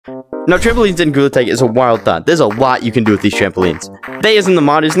Now, trampolines in Gorilla Tag is a wild thought. There's a lot you can do with these trampolines. They isn't the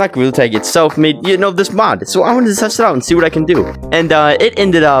mod. It's not Gorilla Tag itself made, you know, this mod. So I wanted to test it out and see what I can do. And it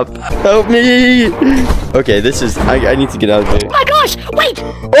ended up... Help me! Okay, this is... I need to get out of here. Oh my gosh! Wait!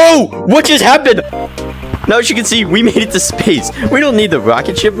 Oh! What just happened? Now, as you can see, we made it to space. We don't need the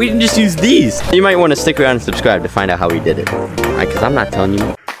rocket ship. We can just use these. You might want to stick around and subscribe to find out how we did it. Alright, because I'm not telling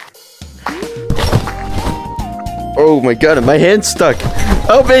you. Oh my god, my hand's stuck.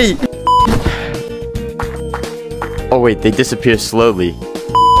 Help me! Oh wait, they disappear slowly.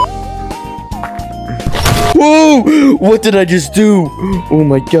 Whoa! What did I just do? Oh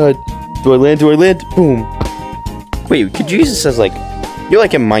my god. Do I land? Do I land? Boom. Wait, could you use this as like... You're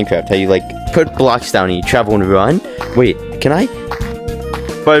like in Minecraft, how you like put blocks down and you travel and run? Wait, can I?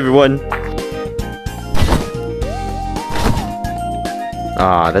 Bye everyone.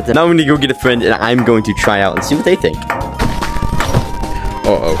 Ah, that's it. Now I'm gonna go get a friend and I'm going to try out and see what they think.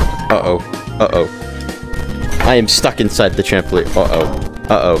 Uh-oh. Uh-oh. Uh-oh. I am stuck inside the trampoline. Uh-oh.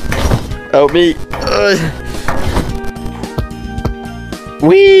 Uh-oh. Help me.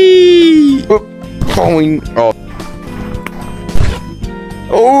 Whee! Boing. Oh.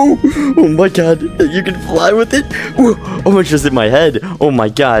 Oh! Oh my god. You can fly with it? Ooh. Oh, it's just in my head. Oh my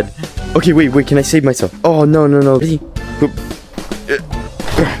god. Okay, wait. Can I save myself? Oh, no.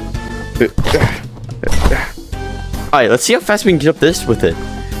 Alright, let's see how fast we can get up this with it.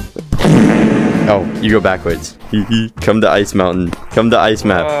 Oh, you go backwards. Come to Ice Mountain. Come to Ice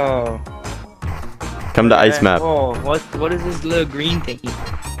Map. Oh. Come to Ice Map. Oh, what is this little green thingy?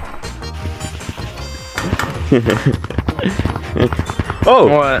 Oh,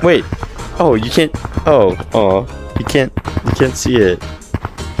 what? wait. Oh, you can't. Oh, you can't see it.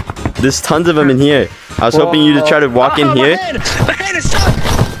 There's tons of them in here. I was hoping you to try to walk in here. My hand is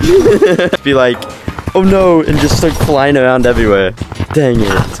stuck. Be like, oh no, and just start flying around everywhere. Dang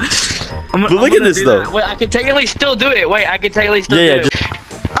it. But look at this though. Wait, I can technically still do it. Wait, I can technically still do it.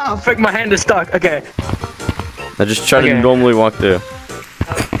 Oh, frick, my hand is stuck. Okay. I just try to normally walk through.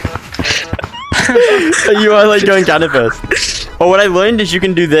 You are like going kind of fast. Oh, what I learned is you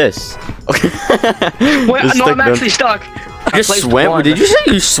can do this. Wait, no, I'm actually stuck. You just swam? Did you say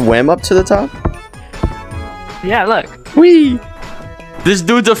you swam up to the top? Yeah, look. Whee! This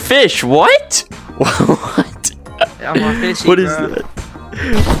dude's a fish. What? What? I'm a fishy, What is bro. that?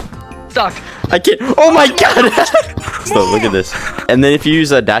 Stuck. I can't. Oh my god! So look at this. And then if you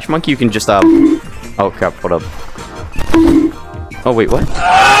use a dash monkey, you can just Oh crap! Hold up. Oh wait, what?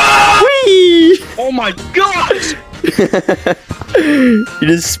 Whee! Oh my gosh! You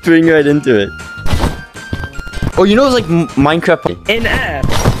just spring right into it. Oh, you know it's like Minecraft. In air.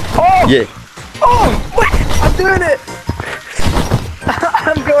 Oh! Yeah. Oh! Wait! I'm doing it!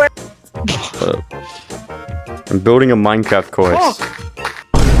 I'm going. I'm building a Minecraft course.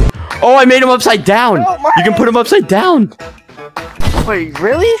 Oh, I made him upside down! Oh, you can put him upside down! Wait,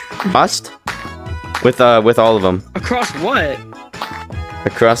 really? Must? With all of them. Across what?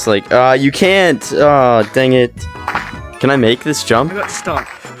 Across, like, you can't! Oh, dang it. Can I make this jump? I got stuck.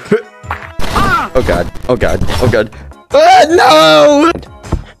 Oh god. Oh god. Oh god. No!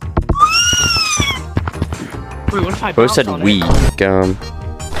 Wait, what if I Bro bounce said on we. it?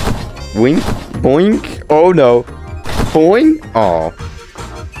 Wink. Boink. Oh no. Boing. Oh.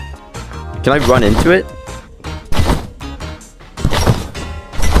 Can I run into it?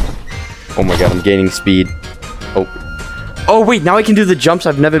 Oh my god, I'm gaining speed. Oh. Oh wait, now I can do the jumps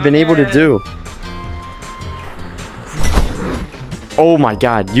I've never been able to do. Oh my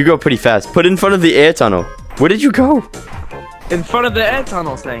god, you go pretty fast. Put it in front of the air tunnel. Where did you go? In front of the air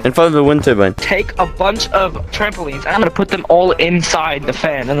tunnel thing. In front of the wind turbine. Take a bunch of trampolines. I'm gonna put them all inside the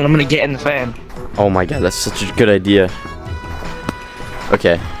fan, and then I'm gonna get in the fan. Oh my god, that's such a good idea.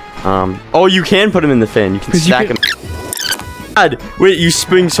 Okay. Oh, you can put them in the fan. You can stack them. God, wait, you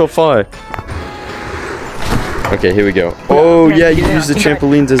spring so far. Okay, here we go. Oh yeah, you use the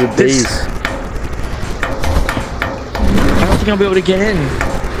trampolines as a base. I don't think I'll be able to get in.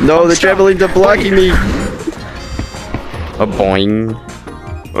 No, the trampolines are blocking me. A boing.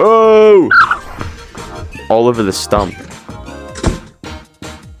 Oh! All over the stump.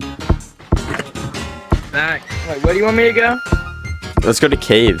 Back. Wait, where do you want me to go? Let's go to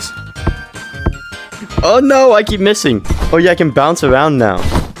caves. Oh no, I keep missing. Oh yeah, I can bounce around now.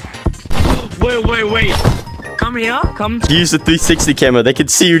 Wait. Come here. Come. Use the 360 camera. They can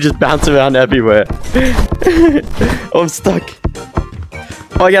see you just bounce around everywhere. Oh, I'm stuck.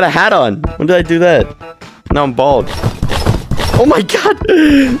 Oh, I got a hat on. When did I do that? Now I'm bald. Oh my god.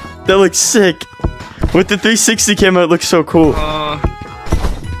 That looks sick. With the 360 camera, it looks so cool. Alright,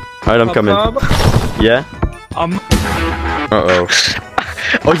 I'm coming. Yeah? Uh-oh.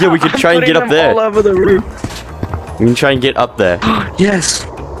 Oh yeah, we could try and get up there. All over the roof. We can try and get up there. Yes.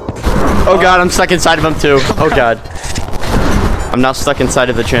 Oh god, I'm stuck inside of them too. Oh god. I'm now stuck inside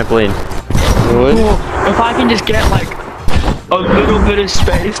of the trampoline. What? Oh, if I can just get like a little bit of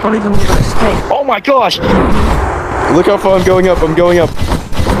space, not even a little bit of space. Oh my gosh! Look how far I'm going up. I'm going up.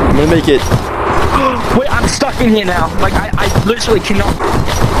 I'm gonna make it. Wait, I'm stuck in here now. Like I literally cannot.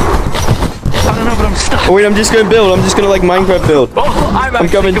 I don't know, but I'm stuck. Oh wait, I'm just gonna build. I'm just gonna like Minecraft build. Oh, I'm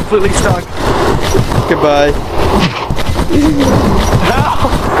coming. completely stuck. Goodbye.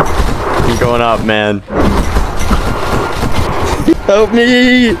 I'm going up, man. Help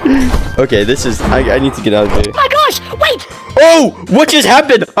me! Okay, this is. I need to get out of here. Oh my gosh! Wait! Oh! What just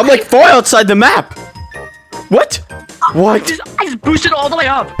happened? I'm like far outside the map. What? What? I just boosted all the way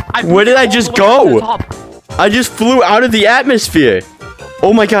up. Where did I just go? I just flew out of the atmosphere.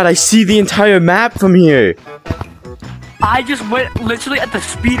 Oh my god, I see the entire map from here. I just went literally at the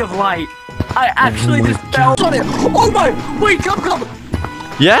speed of light. I actually just fell on it. Oh my! Wait, come!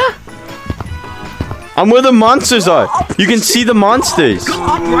 Yeah? I'm where the monsters are. You can see the monsters. Go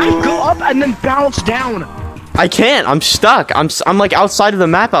up, right? Go up and then bounce down. I can't. I'm stuck. I'm like outside of the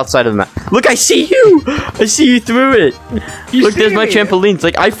map. Look, I see you. I see you through it. Look, there's my trampolines.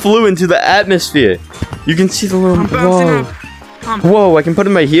 Like I flew into the atmosphere. You can see the little. Whoa. Whoa! I can put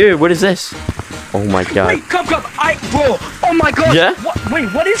them right here. What is this? Oh my god. Wait, come! Bro. Oh my gosh. Yeah. Wait,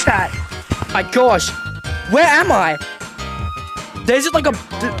 what is that? My gosh. Where am I? There's like a.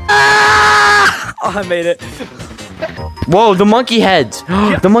 Ah! Oh, I made it. Whoa! The monkey heads.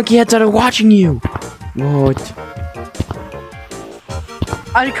 The monkey heads that are watching you. What?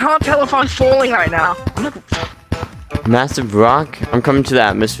 I can't tell if I'm falling right now. Massive rock. I'm coming to the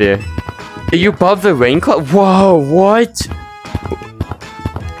atmosphere. Are you above the rain cloud? Whoa! What?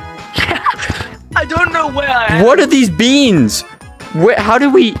 I don't know where I am. What are these beans? How do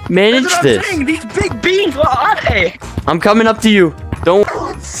we manage That's what this? I'm saying. These big beans, what are they? I'm coming up to you. Don't.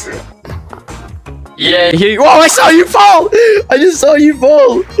 Yeah, here you. Oh, I saw you fall! I just saw you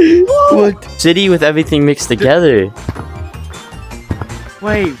fall. What? City with everything mixed together.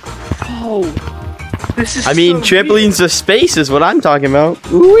 Wait. Oh. This is. I mean, so trampolines weird. of space is what I'm talking about.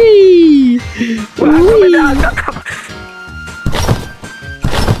 Whee! Well, I'm coming down.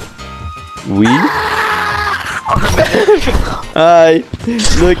 Wee? Hi.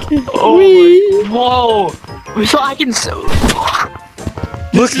 Look. Oh Wee. Whoa. So I can.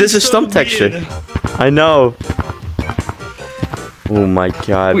 Look, there's a stump texture. I know. Oh my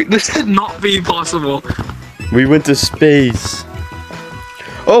god. Wait, this could not be possible. We went to space.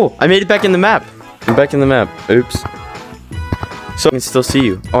 Oh, I made it back in the map. I'm back in the map. Oops. So I can still see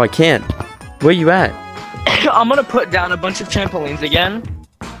you. Oh, I can't. Where you at? I'm gonna put down a bunch of trampolines again.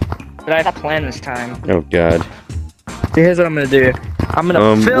 But I have a plan this time. Oh god. So here's what I'm gonna do. I'm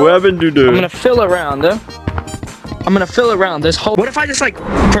gonna fill. What happened to do? I'm gonna fill around. I'm gonna fill around this whole. What if I just like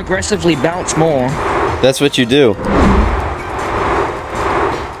progressively bounce more? That's what you do.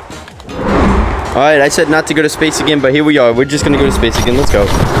 Alright, I said not to go to space again, but here we are. We're just gonna go to space again. Let's go.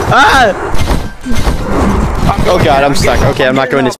 Ah! Oh god, I'm stuck. Okay, I'm not going to space.